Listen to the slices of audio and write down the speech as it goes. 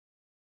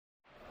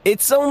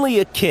It's only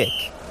a kick,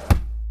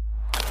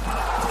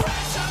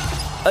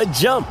 a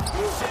jump,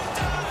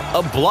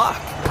 a block.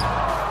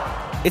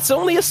 It's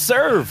only a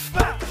serve.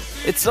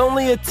 It's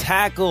only a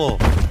tackle,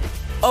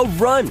 a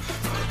run.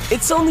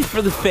 It's only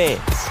for the fans.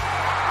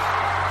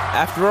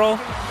 After all,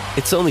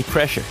 it's only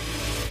pressure.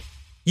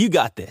 You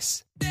got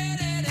this.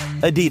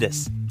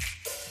 Adidas.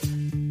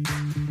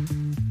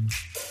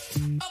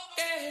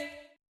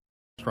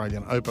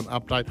 Australian Open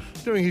update,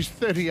 doing his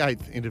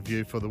 38th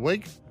interview for the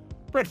week.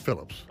 Brett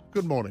Phillips,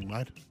 good morning,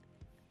 mate.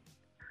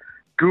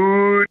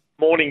 Good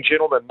morning,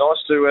 gentlemen. Nice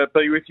to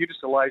be with you.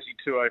 Just a lazy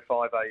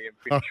 2:05 a.m.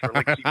 finish for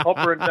Alexi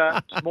Popper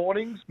and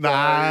mornings. No.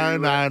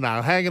 Hang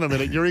on a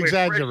minute. You're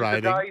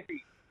exaggerating.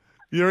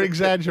 You're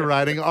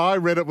exaggerating. I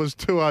read it was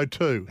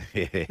 2:02.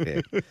 Yeah.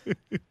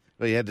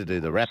 Well, you had to do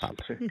the wrap-up.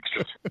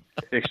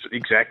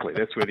 Exactly.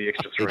 That's where the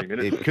extra 3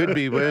 minutes. It could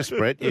be worse,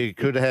 Brett. You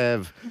could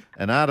have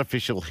an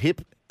artificial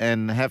hip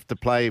and have to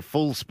play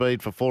full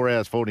speed for 4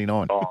 hours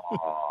 49. Oh,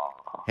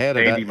 How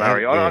did Andy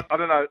Murray. Yeah. I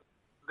don't know.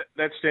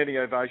 That standing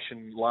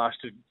ovation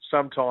lasted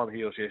some time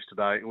here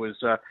yesterday. It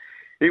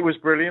was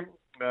brilliant.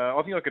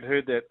 I think I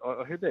heard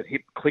that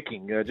hip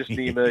clicking just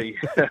near me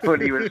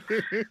when he was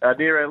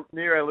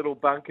near our little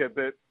bunker.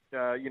 But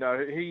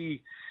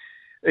he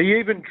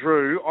even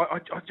drew.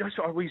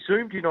 We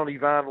zoomed in on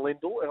Ivan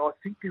Lendl, and I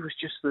think there was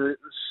just the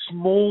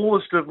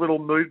smallest of little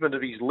movement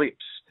of his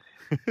lips.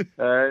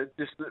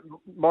 Just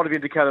might have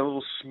indicated a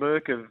little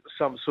smirk of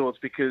some sorts,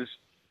 because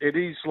it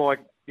is like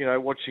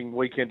watching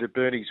Weekend at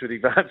Bernie's with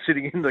Ivan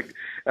sitting in the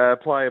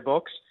player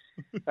box.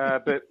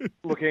 But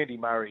look, Andy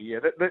Murray,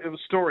 that was the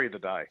story of the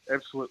day.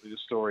 Absolutely the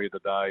story of the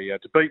day.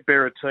 To beat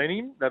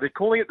Berrettini. Now they're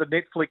calling it the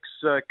Netflix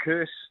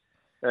curse.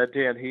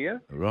 Down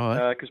here,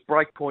 right? Because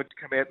Breakpoint's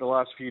come out in the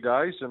last few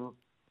days, and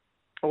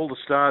all the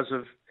stars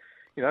have,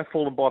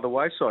 fallen by the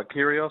wayside.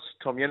 Kyrgios,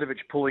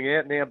 Tomjanovic pulling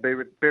out now.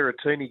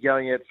 Berrettini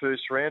going out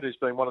first round, who's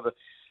been one of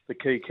the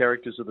key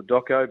characters of the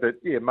doco. But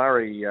yeah,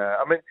 Murray.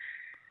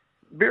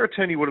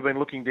 Berrettini would have been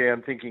looking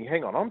down, thinking,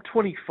 "Hang on, I'm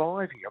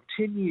 25 here. I'm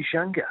 10 years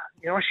younger.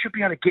 I should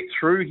be able to get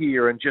through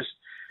here and just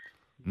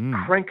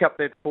crank up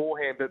that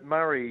forehand." But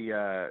Murray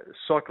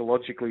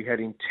psychologically had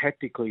him,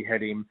 tactically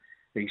had him.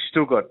 He's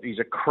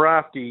a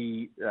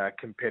crafty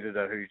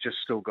competitor who's just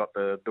still got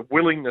the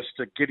willingness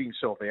to get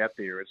himself out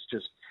there. It's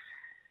just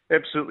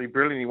absolutely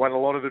brilliant. He won a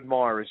lot of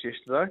admirers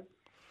yesterday.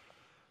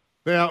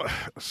 Now,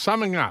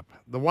 summing up,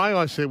 the way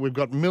I see it, we've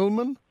got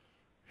Millman,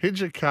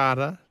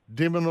 Hijikata,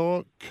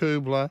 Dimonor,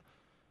 Kubler,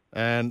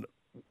 and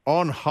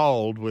on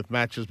hold with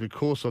matches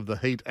because of the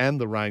heat and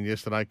the rain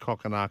yesterday,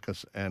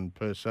 Kokkinakis and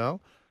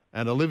Purcell,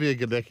 and Olivia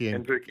Gadecki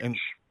and Vukic.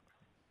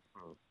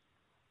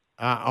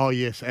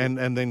 Yes, and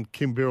then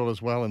Kim Birrell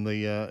as well in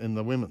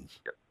the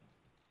women's.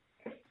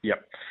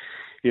 Yep.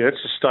 Yeah,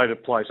 it's a state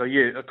of play. So,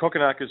 yeah,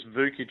 Kokkinakis,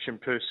 Vukic and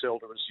Purcell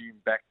to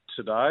resume back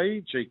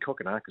today.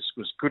 Kokkinakis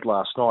was good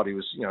last night. He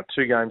was,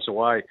 2 games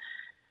away.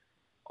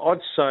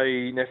 I'd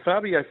say, now,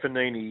 Fabio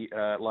Fognini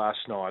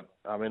last night,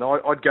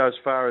 I'd go as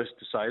far as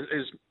to say,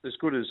 as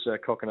good as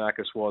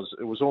Kokkinakis was,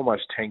 it was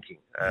almost tanking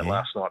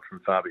last night from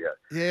Fabio.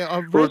 Yeah,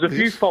 I've read There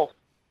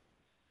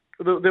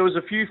was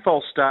a few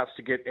false starts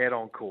to get out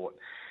on court.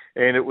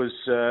 And it was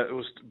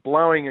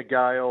blowing a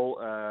gale,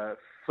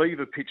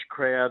 fever pitch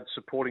crowd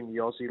supporting the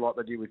Aussie like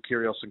they did with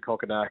Kyrgios and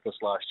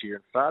Kokkinakis last year.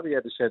 And Fabio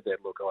just said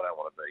that, "Look, I don't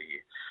want to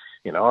be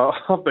here.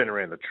 I've been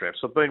around the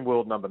traps. I've been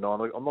world number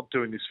 9. I'm not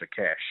doing this for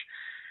cash."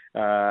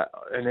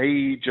 And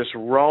he just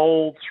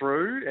rolled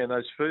through, and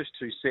those first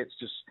 2 sets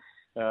just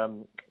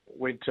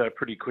went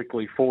pretty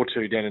quickly,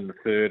 4-2 down in the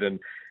third. And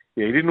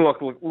yeah, he didn't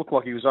look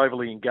like he was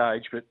overly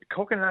engaged, but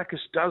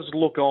Kokkinakis does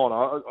look on.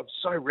 I'm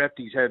so wrapped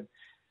he's had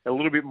a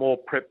little bit more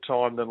prep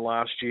time than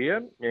last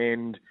year.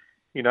 And,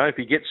 if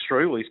he gets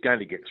through, well, he's going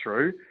to get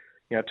through,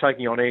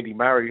 taking on Andy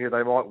Murray, who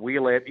they might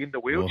wheel out in the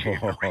wheelchair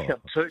for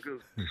round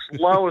 2.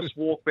 Slowest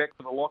walk back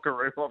to the locker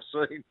room I've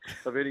seen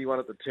of anyone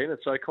at the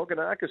tennis. So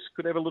Kokkinakis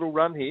could have a little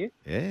run here.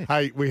 Yeah.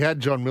 Hey, we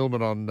had John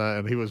Millman on,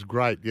 and he was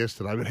great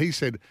yesterday, but he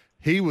said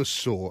he was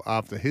sore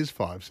after his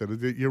 5 set.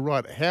 You're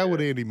right. How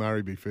would Andy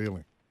Murray be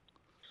feeling?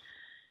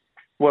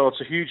 Well, it's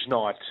a huge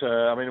night.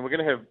 We're going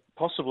to have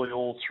possibly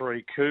all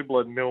 3,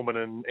 Kubler, Millman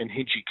and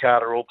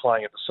Hijikata, all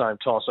playing at the same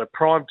time. So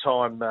prime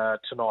time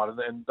tonight,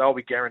 and they'll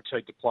be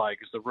guaranteed to play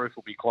because the roof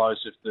will be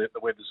closed if the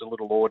weather's a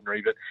little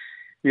ordinary. But,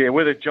 yeah,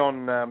 whether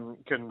John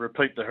can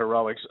repeat the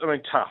heroics,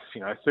 tough,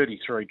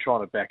 33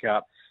 trying to back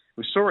up.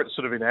 We saw it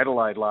sort of in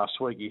Adelaide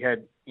last week. He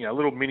had, a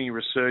little mini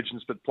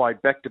resurgence, but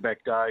played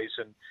back-to-back days.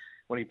 And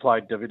when he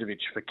played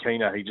Davidovich for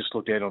Kina, he just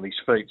looked out on his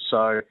feet.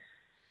 So,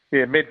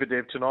 yeah,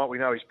 Medvedev tonight, we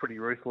know he's pretty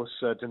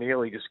ruthless.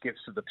 Daniil, he just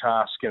gets to the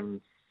task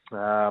and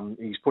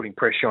he's putting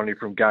pressure on him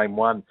from game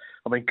 1.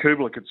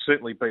 Kubler could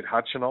certainly beat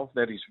Khachanov.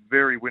 That is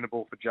very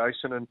winnable for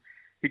Jason. And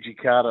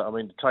Hijikata,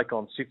 to take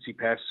on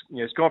Tsitsipas.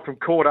 He's gone from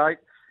court 8.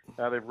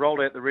 They've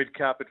rolled out the red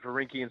carpet for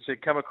Rinky and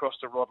said, come across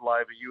to Rod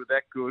Laver. You were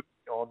that good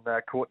on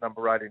court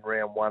number 8 in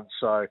round 1.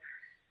 So,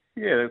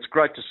 Yeah, it's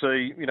great to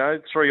see, 3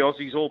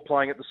 Aussies all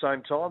playing at the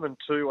same time, and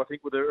 2, I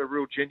think, with a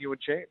real genuine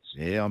chance.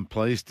 Yeah, I'm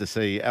pleased to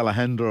see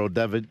Alejandro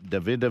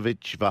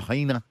Davidovich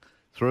Vahina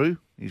through.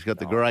 He's got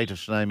the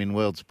greatest name in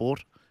world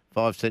sport.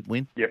 5-set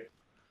win. Yep.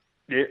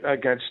 Yeah,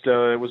 against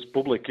it was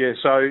Bublik. Yeah,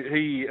 so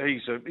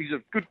he's a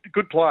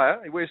good player.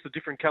 He wears the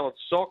different coloured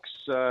socks.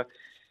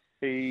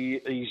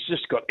 He's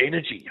just got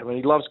energy. I mean,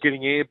 he loves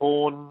getting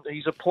airborne.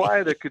 He's a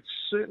player that could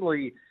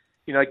certainly,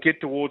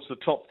 get towards the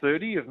top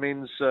 30 of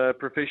men's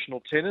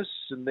professional tennis,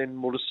 and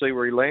then we'll just see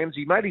where he lands.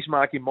 He made his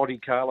mark in Monte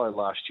Carlo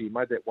last year.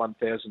 Made that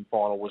 1,000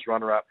 final. Was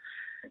runner-up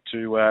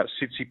to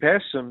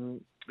Tsitsipas, and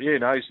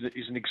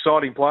he's an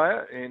exciting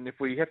player. And if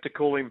we have to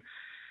call him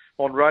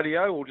on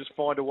radio, we'll just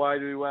find a way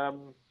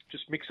to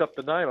just mix up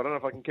the name. I don't know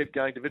if I can keep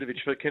going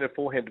Davidovich for Kenneth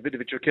forehand,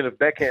 Davidovich or Kenneth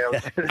backhand.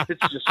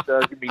 It's just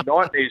going to be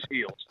nightmares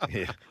heels.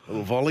 Yeah, a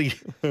little volley.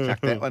 Chuck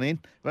that one in.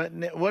 But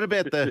what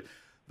about the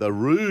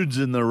Rudes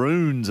and the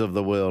Runes of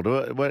the world?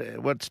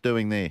 What's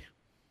doing there?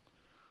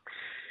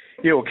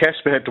 Yeah, well,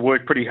 Casper had to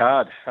work pretty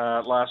hard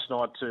last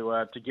night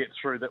to get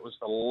through. That was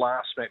the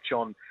last match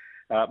on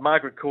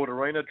Margaret Court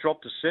Arena.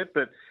 Dropped a set,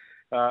 but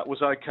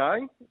was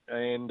okay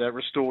and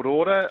restored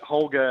order.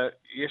 Holger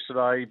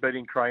yesterday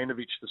beating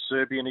Krajinovic, the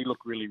Serbian. He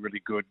looked really,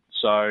 really good.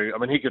 So, I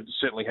mean, he could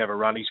certainly have a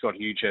run. He's got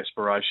huge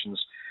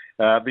aspirations,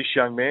 this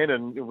young man.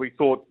 And we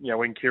thought,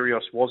 when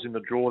Kyrgios was in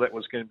the draw, that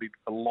was going to be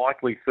a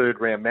likely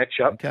third-round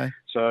matchup. Okay.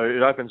 So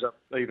it opens up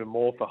even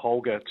more for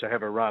Holger to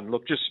have a run.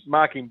 Look, just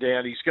mark him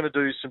down. He's going to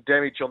do some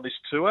damage on this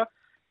tour.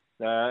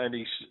 And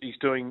he's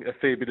doing a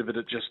fair bit of it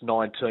at just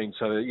 19.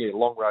 So, yeah,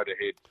 long road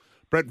ahead.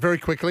 Brett, very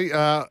quickly,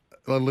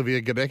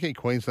 Olivia Gadecki,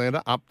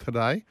 Queenslander, up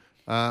today.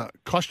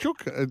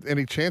 Kostyuk,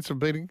 any chance of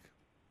beating?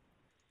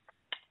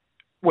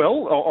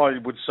 Well, I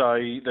would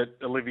say that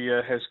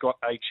Olivia has got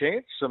a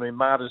chance. I mean,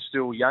 Marta's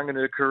still young in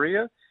her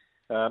career.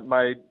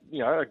 Made,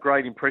 a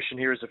great impression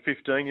here as a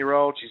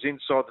 15-year-old. She's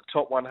inside the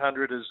top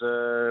 100 as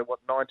a,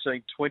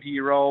 19,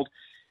 20-year-old.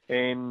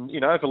 And,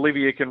 if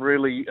Olivia can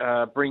really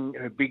bring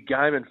her big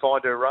game and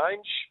find her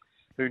range,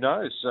 who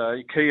knows?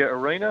 Kia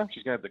Arena,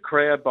 she's going to have the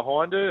crowd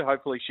behind her.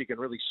 Hopefully she can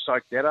really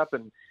soak that up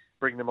and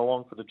bring them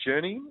along for the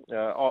journey.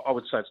 I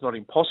would say it's not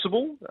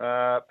impossible,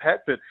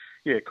 Pat, but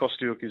yeah,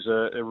 Kostyuk is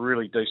a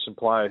really decent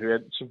player who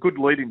had some good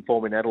lead-in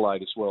form in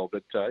Adelaide as well.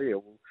 But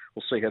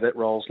we'll see how that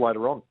rolls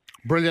later on.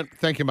 Brilliant.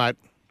 Thank you, mate.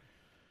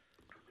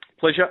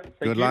 Pleasure.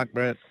 Good luck,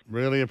 Brett.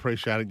 Really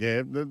appreciate it,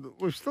 yeah.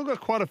 We've still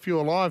got quite a few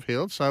alive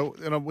here, so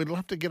we'd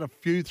love to get a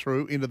few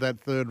through into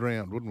that third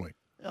round, wouldn't we?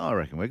 I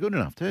reckon we're good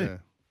enough too. Yeah.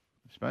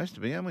 We're supposed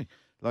to be, aren't we?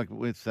 Like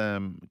with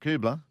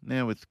Kubler,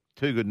 now with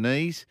 2 good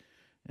knees,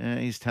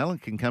 his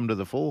talent can come to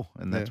the fore,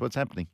 and that's what's happening.